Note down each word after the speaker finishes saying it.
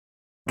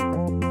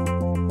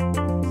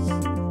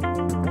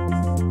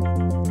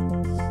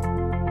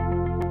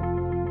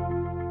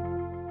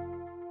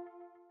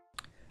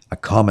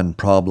common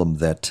problem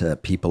that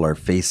people are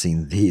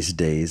facing these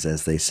days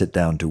as they sit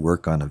down to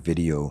work on a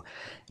video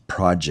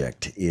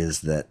project is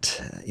that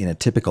in a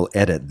typical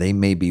edit, they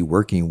may be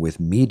working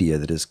with media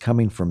that is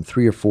coming from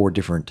 3 or 4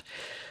 different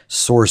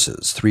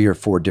sources, 3 or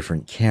 4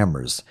 different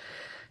cameras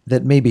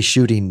that may be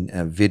shooting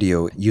a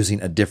video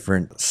using a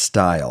different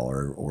style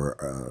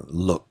or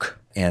look.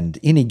 And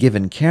any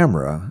given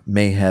camera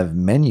may have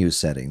menu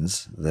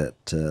settings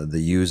that the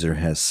user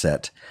has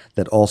set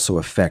that also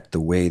affect the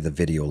way the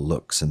video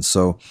looks. And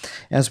so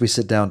as we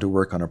sit down to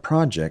work on a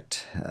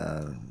project,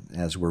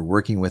 as we're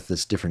working with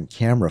this different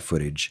camera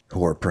footage,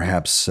 or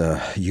perhaps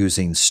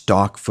using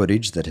stock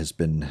footage that has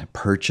been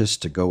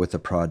purchased to go with the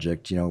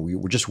project,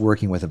 we're just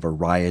working with a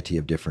variety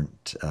of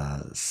different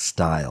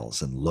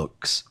styles and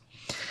looks.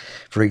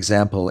 For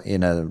example,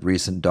 in a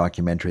recent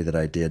documentary that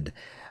I did,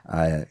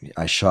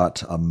 I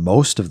shot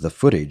most of the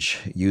footage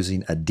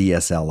using a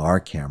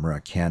DSLR camera,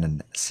 a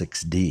Canon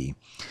 6D,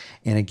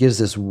 and it gives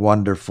this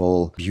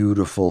wonderful,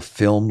 beautiful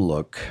film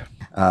look.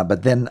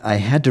 But then I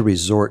had to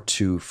resort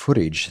to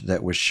footage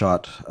that was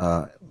shot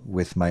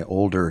with my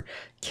older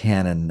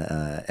Canon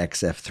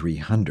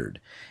XF300,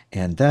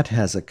 and that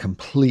has a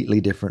completely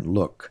different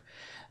look.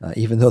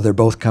 Even though they're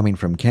both coming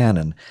from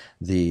Canon,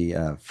 the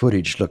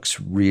footage looks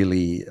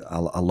really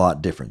a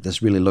lot different.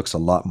 This really looks a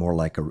lot more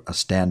like a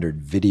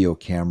standard video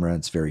camera.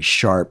 It's very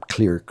sharp,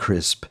 clear,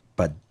 crisp,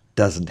 but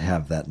doesn't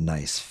have that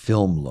nice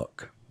film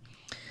look.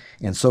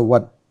 And so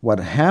what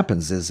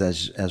happens is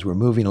as we're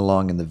moving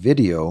along in the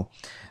video,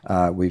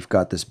 we've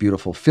got this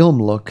beautiful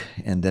film look,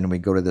 and then we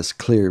go to this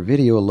clear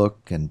video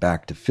look and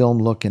back to film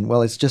look, and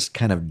well, it's just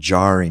kind of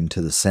jarring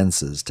to the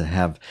senses to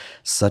have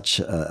such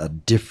a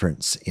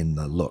difference in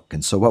the look.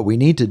 And so what we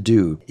need to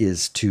do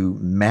is to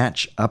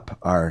match up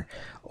our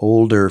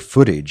older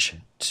footage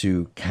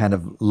to kind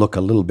of look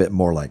a little bit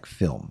more like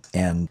film.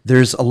 And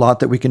there's a lot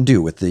that we can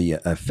do with the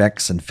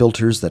effects and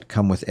filters that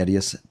come with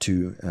Edius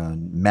to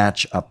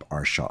match up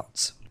our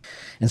shots.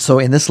 And so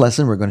in this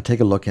lesson, we're going to take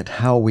a look at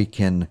how we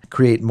can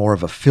create more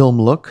of a film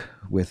look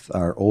with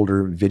our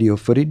older video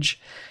footage.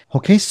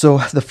 Okay, so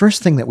the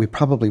first thing that we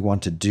probably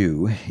want to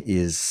do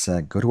is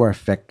go to our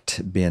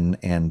effect bin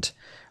and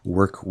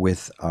work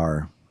with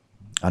our,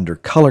 under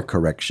color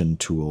correction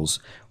tools,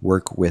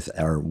 work with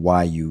our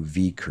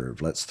YUV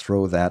curve. Let's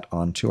throw that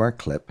onto our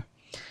clip.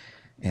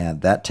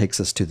 And that takes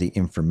us to the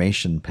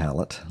information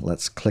palette.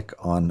 Let's click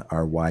on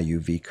our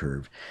YUV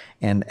curve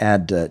and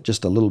add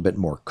just a little bit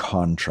more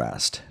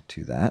contrast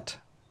to that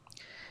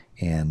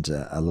and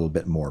a little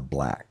bit more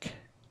black.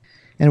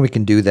 And we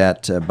can do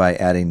that by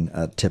adding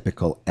a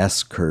typical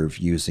S curve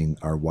using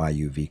our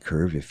YUV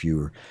curve. If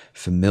you're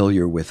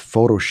familiar with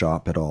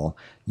Photoshop at all,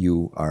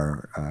 you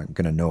are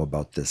going to know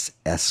about this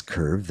S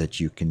curve that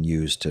you can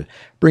use to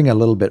bring a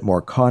little bit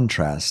more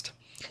contrast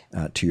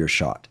to your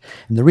shot.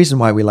 And the reason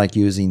why we like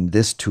using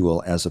this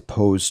tool as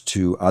opposed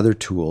to other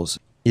tools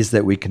is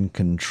that we can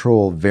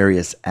control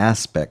various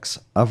aspects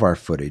of our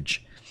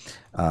footage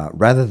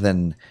rather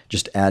than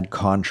just add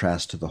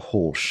contrast to the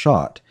whole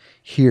shot.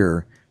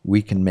 Here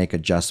we can make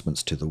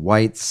adjustments to the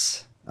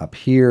whites up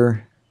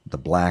here, the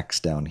blacks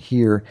down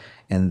here,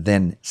 and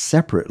then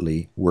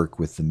separately work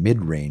with the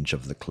mid-range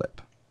of the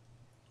clip.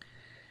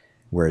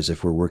 Whereas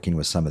if we're working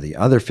with some of the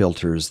other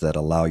filters that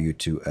allow you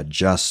to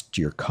adjust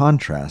your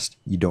contrast,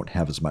 you don't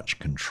have as much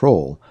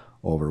control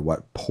over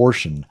what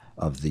portion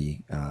of the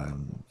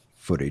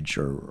footage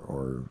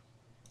or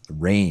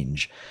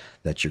range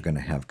that you're going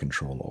to have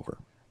control over.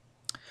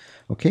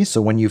 Okay,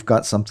 so when you've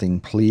got something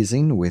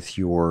pleasing with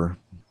your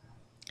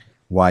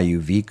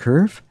YUV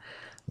curve,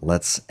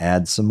 let's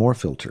add some more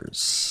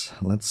filters.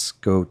 Let's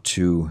go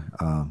to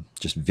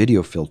just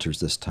video filters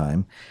this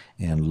time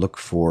and look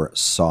for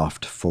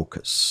soft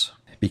focus.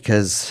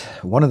 Because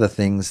one of the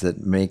things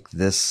that make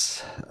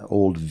this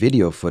old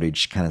video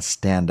footage kind of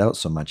stand out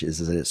so much is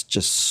that it's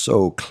just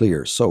so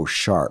clear, so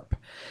sharp.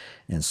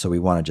 And so we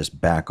want to just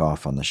back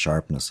off on the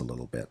sharpness a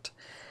little bit.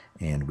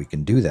 And we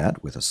can do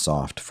that with a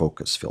soft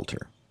focus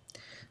filter.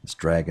 Let's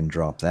drag and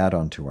drop that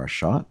onto our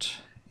shot.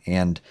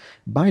 And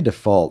by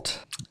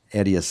default,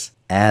 Edius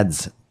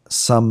adds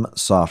some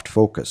soft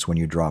focus when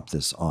you drop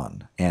this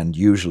on, and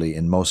usually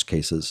in most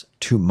cases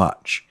too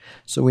much.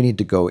 So we need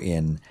to go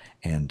in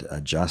and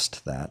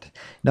adjust that.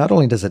 Not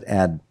only does it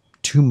add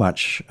too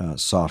much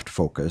soft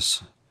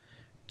focus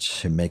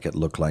to make it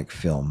look like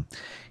film,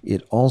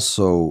 it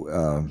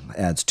also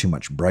adds too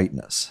much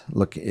brightness.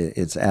 Look,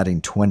 it's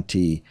adding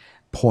 20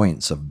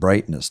 points of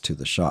brightness to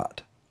the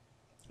shot.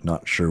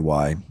 Not sure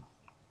why.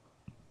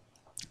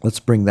 Let's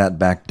bring that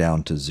back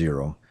down to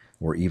 0,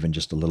 or even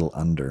just a little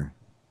under.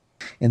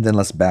 And then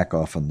let's back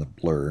off on the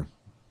blur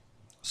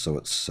so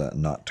it's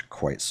not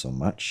quite so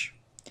much.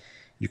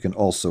 You can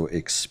also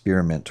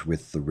experiment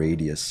with the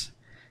radius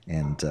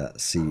and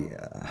see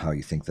how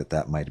you think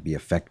that might be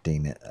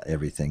affecting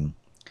everything.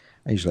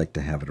 I usually like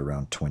to have it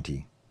around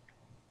 20.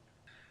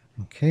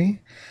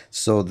 Okay,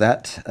 so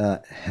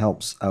that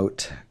helps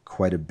out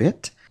quite a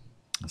bit.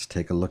 Let's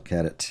take a look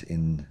at it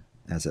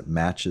as it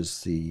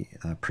matches the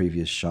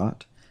previous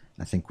shot.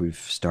 I think we've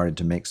started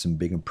to make some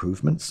big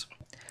improvements.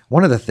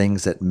 One of the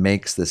things that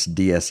makes this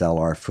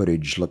DSLR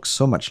footage look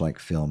so much like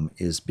film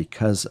is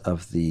because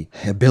of the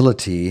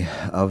ability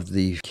of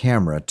the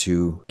camera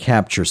to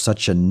capture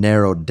such a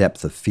narrow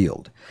depth of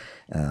field,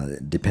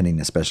 depending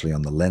especially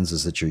on the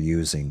lenses that you're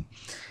using.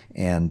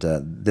 And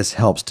this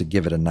helps to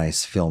give it a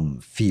nice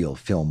film feel,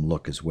 film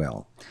look as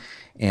well.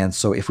 And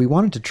so if we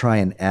wanted to try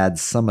and add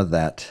some of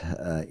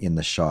that in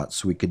the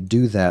shots, we could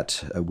do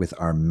that with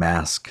our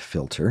mask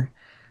filter.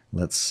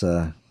 Let's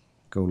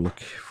go look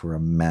for a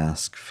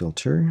mask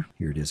filter.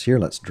 Here it is here.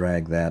 Let's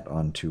drag that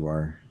onto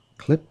our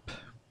clip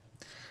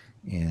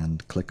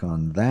and click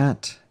on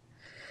that.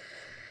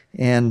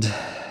 And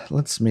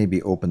let's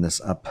maybe open this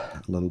up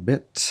a little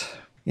bit.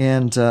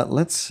 And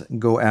let's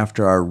go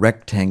after our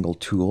rectangle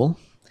tool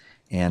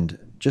and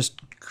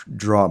just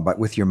draw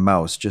with your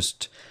mouse,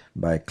 just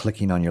by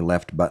clicking on your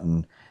left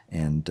button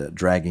and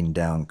dragging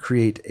down,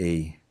 create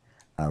a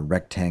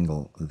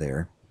rectangle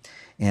there.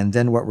 And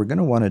then what we're going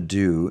to want to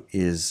do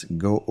is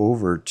go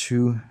over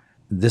to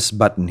this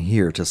button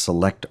here to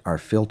select our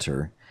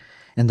filter.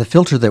 And the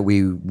filter that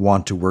we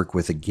want to work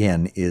with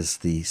again is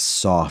the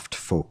soft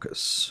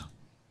focus.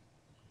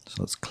 So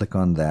let's click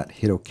on that,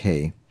 hit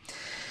OK.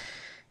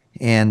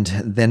 And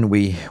then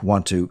we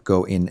want to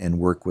go in and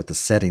work with the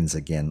settings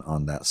again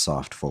on that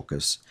soft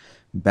focus.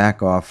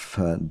 Back off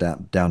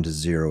down to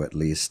 0 at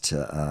least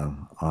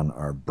on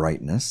our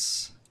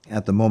brightness.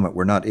 At the moment,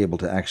 we're not able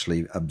to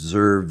actually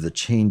observe the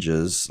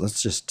changes.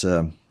 Let's just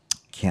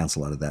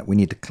cancel out of that. We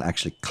need to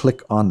actually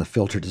click on the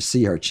filter to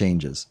see our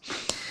changes.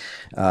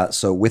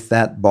 So with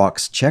that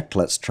box checked,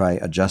 let's try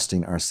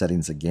adjusting our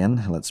settings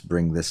again. Let's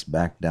bring this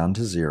back down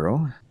to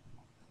 0.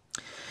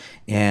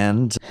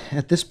 And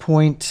at this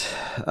point,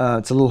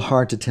 it's a little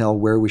hard to tell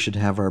where we should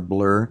have our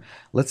blur.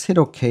 Let's hit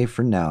OK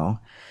for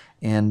now.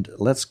 And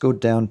let's go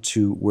down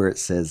to where it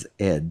says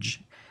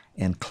Edge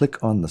and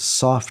click on the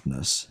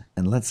softness.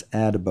 And let's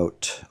add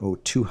about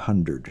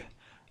 200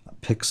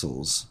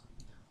 pixels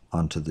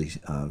onto the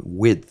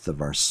width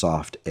of our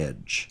soft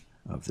edge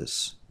of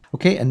this.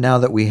 Okay, and now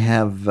that we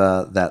have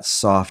that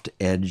soft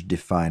edge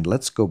defined,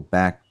 let's go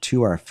back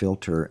to our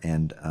filter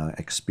and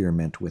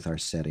experiment with our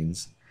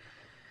settings.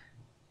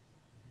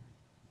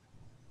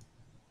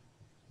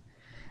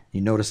 You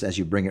notice as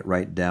you bring it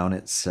right down,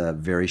 it's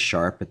very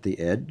sharp at the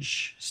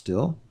edge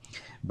still.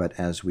 But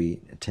as we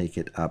take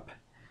it up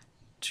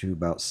to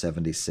about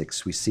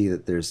 76, we see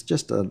that there's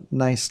just a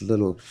nice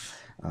little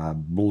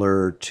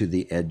blur to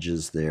the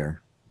edges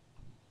there.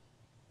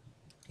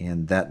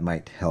 And that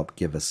might help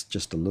give us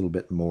just a little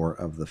bit more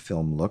of the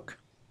film look.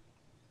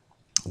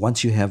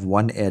 Once you have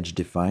one edge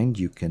defined,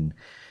 you can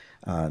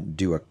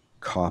do a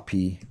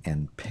copy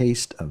and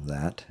paste of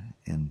that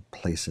and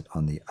place it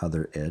on the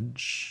other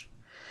edge.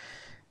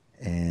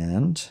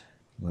 And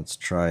let's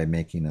try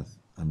making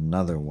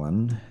another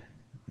one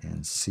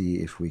and see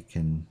if we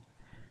can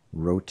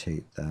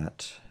rotate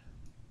that.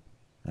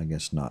 I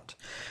guess not.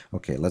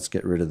 Okay, let's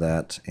get rid of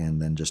that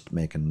and then just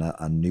make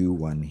a new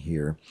one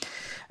here.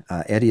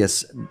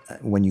 Edius,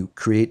 when you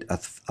create a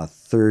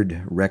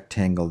third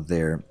rectangle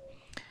there,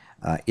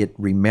 it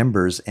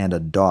remembers and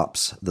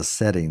adopts the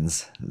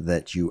settings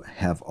that you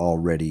have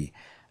already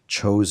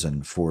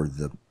chosen for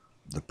the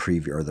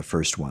preview or the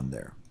first one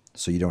there.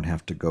 So you don't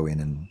have to go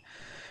in and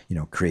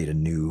create a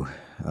new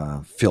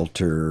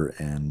filter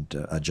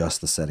and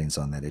adjust the settings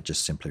on that. It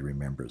just simply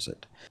remembers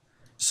it.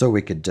 So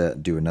we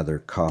could do another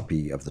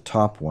copy of the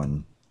top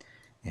one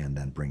and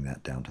then bring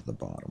that down to the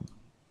bottom.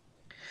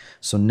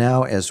 So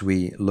now as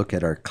we look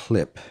at our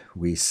clip,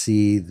 we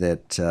see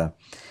that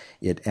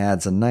it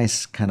adds a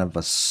nice kind of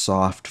a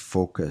soft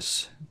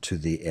focus to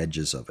the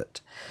edges of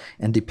it.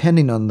 And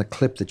depending on the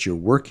clip that you're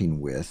working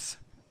with,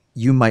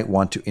 you might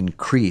want to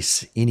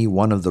increase any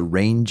one of the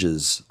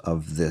ranges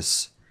of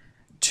this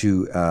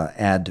to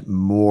add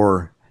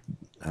more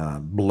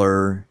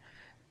blur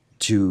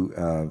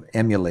to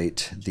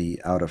emulate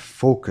the out of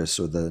focus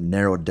or the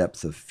narrow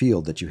depth of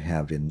field that you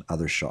have in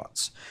other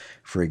shots.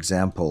 For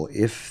example,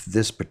 if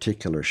this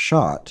particular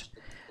shot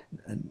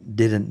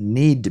didn't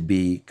need to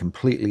be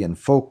completely in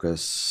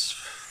focus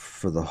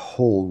for the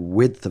whole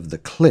width of the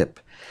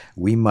clip,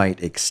 we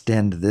might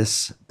extend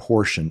this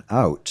portion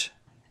out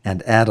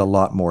and add a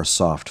lot more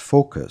soft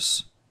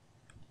focus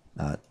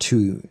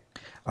to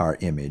our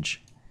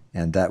image,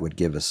 and that would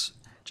give us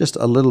just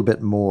a little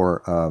bit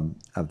more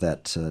of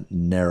that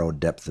narrow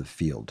depth of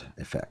field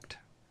effect.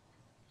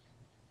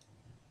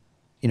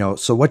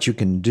 So what you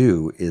can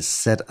do is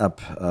set up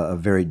a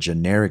very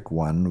generic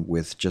one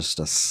with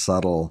just a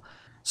subtle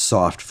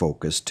soft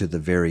focus to the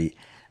very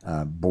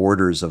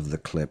borders of the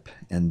clip,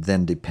 and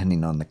then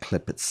depending on the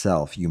clip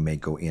itself, you may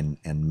go in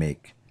and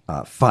make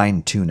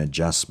fine-tune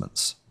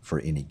adjustments for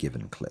any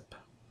given clip.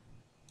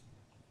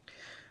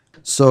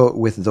 So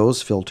with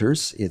those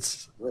filters,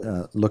 it's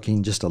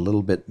looking just a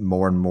little bit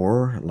more and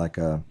more like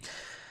a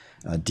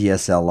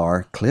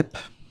DSLR clip.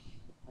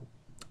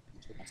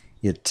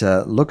 It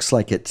looks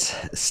like it's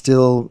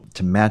still,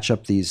 to match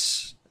up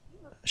these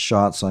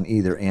shots on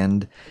either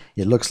end,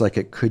 it looks like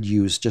it could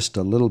use just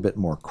a little bit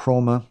more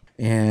chroma.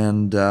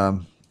 And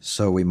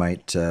so we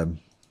might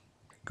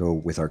go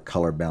with our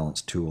color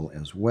balance tool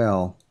as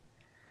well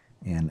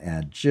and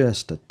add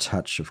just a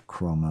touch of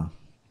chroma,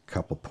 a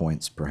couple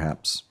points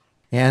perhaps.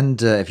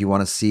 And if you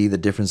want to see the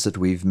difference that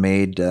we've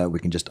made, we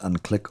can just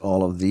unclick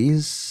all of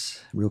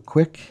these real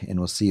quick, and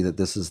we'll see that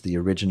this is the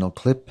original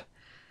clip.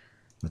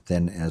 But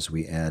then as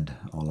we add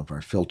all of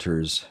our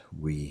filters,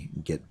 we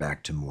get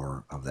back to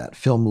more of that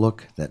film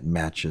look that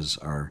matches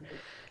our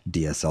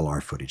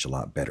DSLR footage a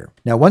lot better.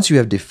 Now, once you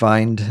have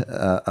defined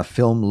a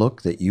film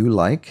look that you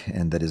like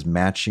and that is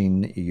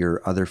matching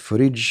your other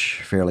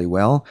footage fairly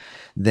well,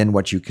 then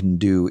what you can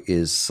do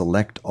is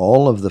select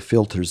all of the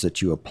filters that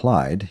you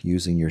applied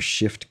using your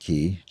Shift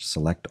key,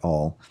 select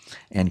all,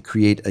 and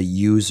create a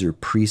user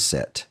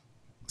preset.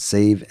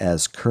 Save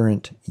as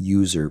current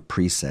user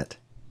preset.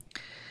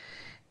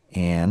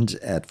 And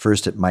at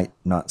first it might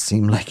not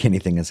seem like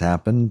anything has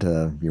happened.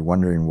 You're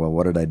wondering, well,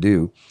 what did I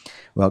do?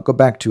 Well, go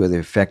back to the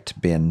effect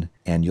bin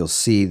and you'll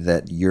see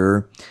that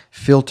your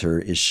filter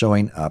is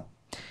showing up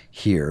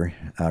here.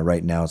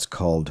 Right now it's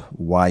called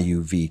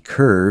YUV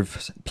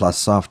curve plus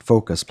soft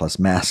focus plus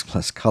mask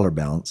plus color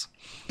balance.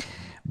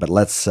 But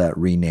let's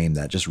rename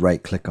that. Just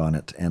right click on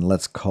it and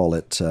let's call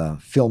it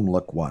Film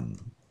Look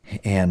 1.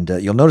 And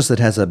you'll notice it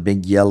has a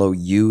big yellow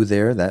U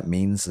there. That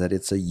means that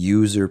it's a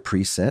user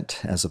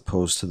preset as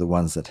opposed to the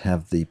ones that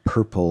have the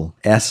purple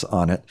S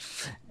on it.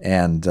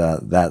 And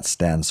that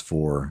stands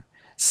for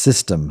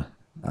system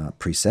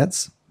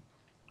presets.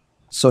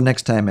 So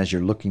next time as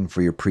you're looking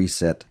for your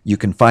preset, you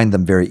can find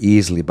them very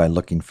easily by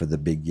looking for the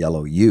big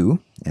yellow U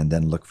and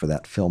then look for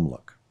that film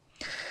look.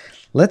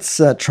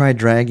 Let's try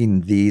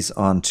dragging these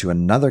onto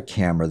another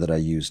camera that I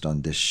used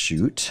on this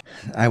shoot.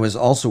 I was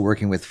also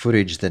working with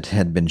footage that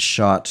had been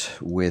shot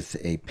with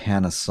a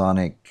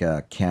Panasonic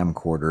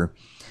camcorder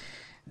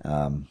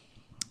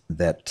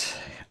that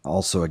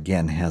also,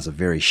 again, has a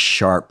very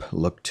sharp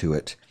look to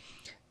it.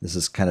 This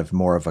is kind of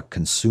more of a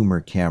consumer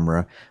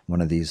camera,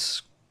 one of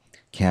these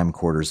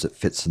camcorders that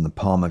fits in the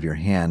palm of your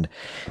hand.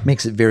 It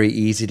makes it very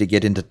easy to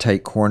get into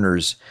tight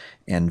corners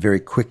and very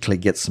quickly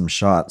get some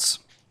shots.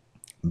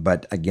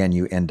 But again,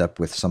 you end up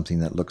with something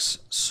that looks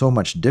so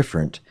much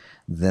different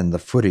than the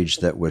footage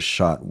that was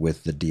shot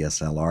with the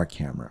DSLR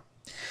camera.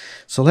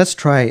 So let's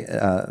try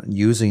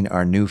using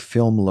our new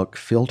film look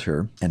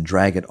filter and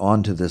drag it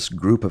onto this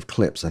group of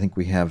clips. I think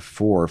we have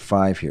 4 or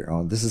 5 here.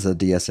 Oh, this is a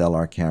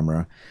DSLR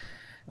camera.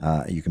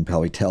 You can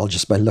probably tell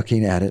just by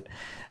looking at it.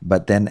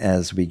 But then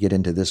as we get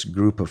into this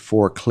group of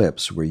 4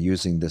 clips, we're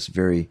using this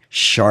very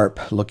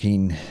sharp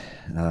looking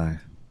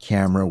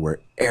camera where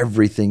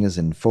everything is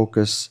in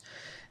focus.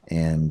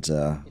 And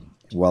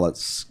while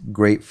it's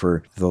great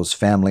for those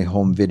family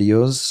home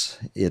videos,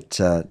 it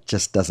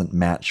just doesn't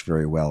match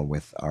very well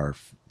with our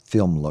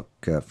film look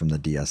from the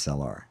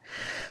DSLR.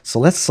 So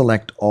let's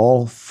select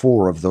all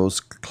 4 of those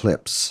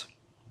clips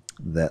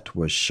that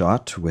was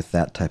shot with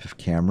that type of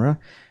camera.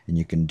 And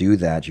you can do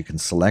that. You can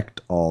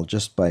select all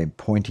just by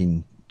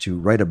pointing to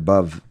right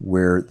above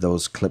where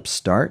those clips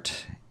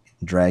start.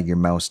 Drag your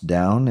mouse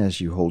down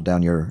as you hold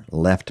down your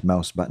left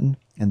mouse button,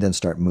 and then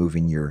start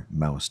moving your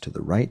mouse to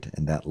the right,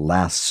 and that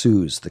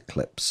lassos the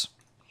clips.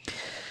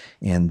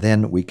 And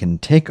then we can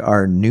take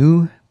our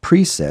new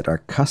preset, our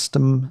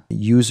custom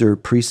user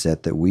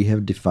preset that we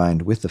have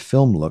defined with the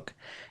film look,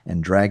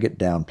 and drag it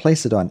down,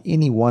 place it on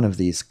any one of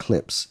these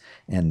clips,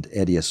 and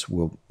Edius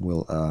will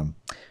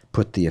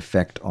put the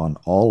effect on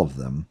all of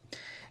them.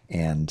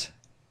 And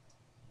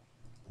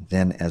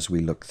then as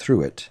we look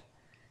through it,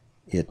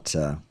 it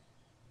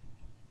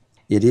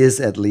is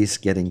at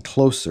least getting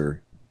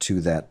closer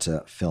to that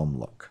film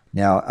look.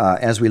 Now,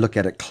 as we look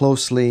at it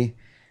closely,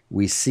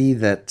 we see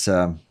that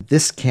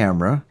this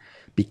camera,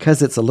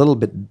 because it's a little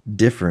bit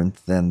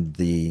different than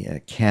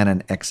the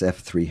Canon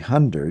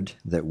XF300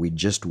 that we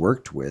just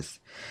worked with,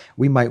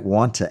 we might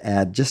want to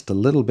add just a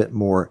little bit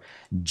more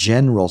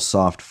general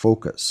soft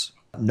focus.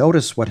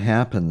 Notice what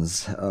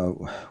happens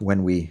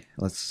when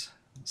let's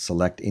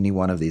select any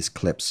one of these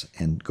clips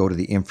and go to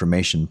the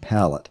information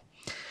palette.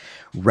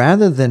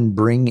 Rather than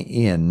bring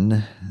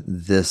in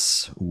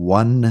this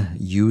one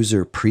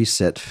user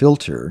preset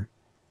filter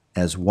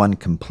as one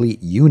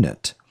complete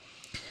unit,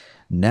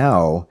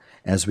 now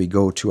as we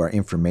go to our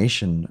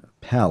information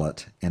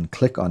palette and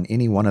click on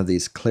any one of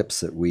these clips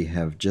that we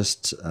have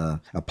just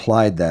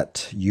applied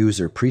that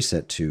user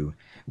preset to,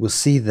 we'll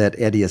see that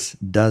Edius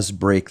does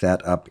break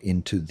that up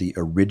into the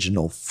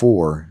original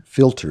 4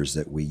 filters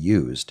that we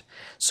used.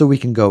 So we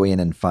can go in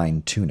and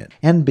fine tune it.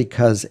 And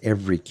because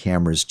every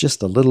camera is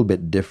just a little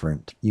bit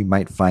different, you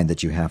might find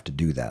that you have to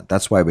do that.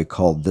 That's why we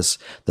called this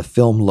the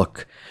film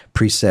look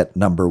preset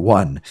number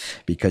 1,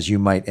 because you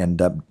might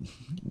end up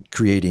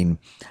creating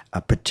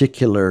a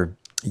particular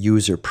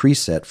user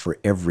preset for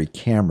every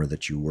camera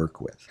that you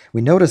work with.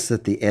 We notice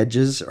that the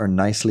edges are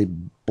nicely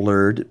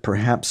blurred,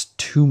 perhaps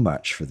too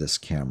much for this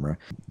camera.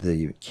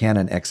 The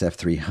Canon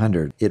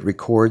XF300, it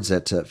records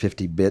at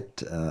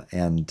 50-bit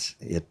and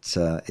it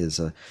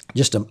is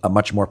just a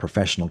much more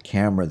professional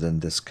camera than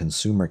this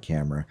consumer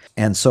camera.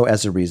 And so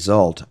as a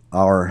result,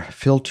 our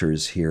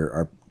filters here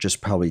are just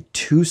probably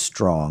too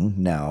strong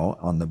now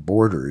on the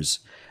borders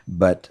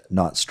but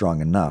not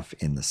strong enough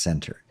in the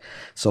center.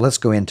 So let's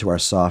go into our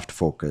soft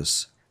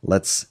focus.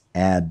 Let's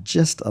add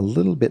just a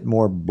little bit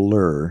more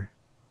blur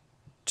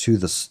to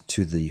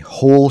the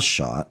whole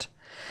shot,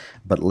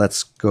 but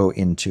let's go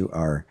into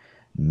our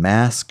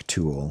mask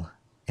tool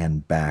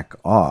and back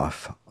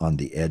off on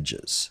the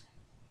edges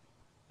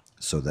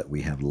so that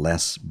we have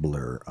less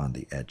blur on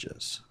the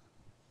edges.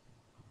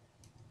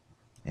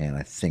 And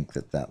I think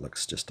that that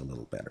looks just a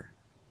little better.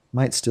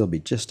 Might still be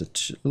just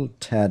a little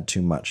tad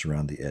too much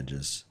around the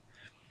edges.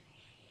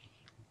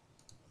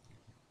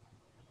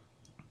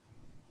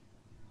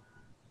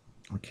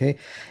 Okay,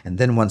 and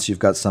then once you've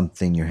got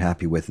something you're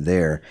happy with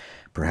there,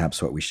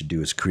 perhaps what we should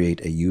do is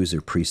create a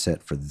user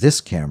preset for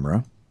this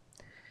camera.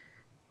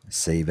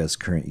 Save as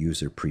current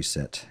user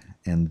preset.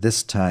 And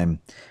this time,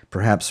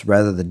 perhaps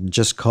rather than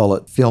just call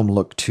it Film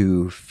Look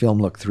 2, Film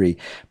Look 3,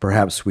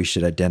 perhaps we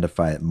should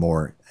identify it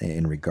more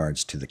in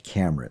regards to the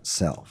camera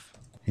itself.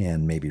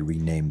 And maybe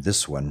rename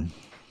this one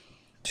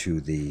to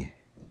the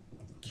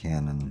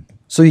Canon.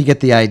 So you get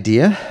the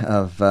idea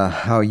of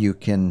how you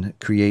can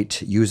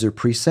create user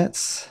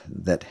presets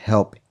that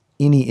help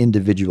any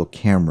individual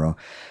camera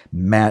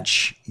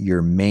match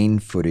your main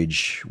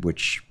footage,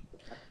 which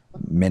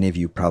many of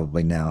you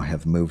probably now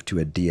have moved to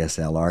a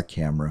DSLR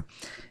camera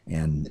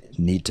and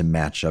need to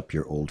match up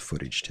your old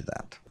footage to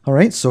that. All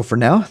right, so for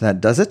now, that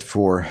does it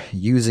for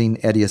using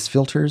Edius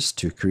filters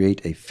to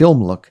create a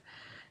film look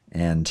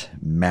and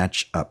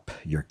match up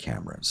your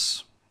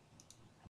cameras.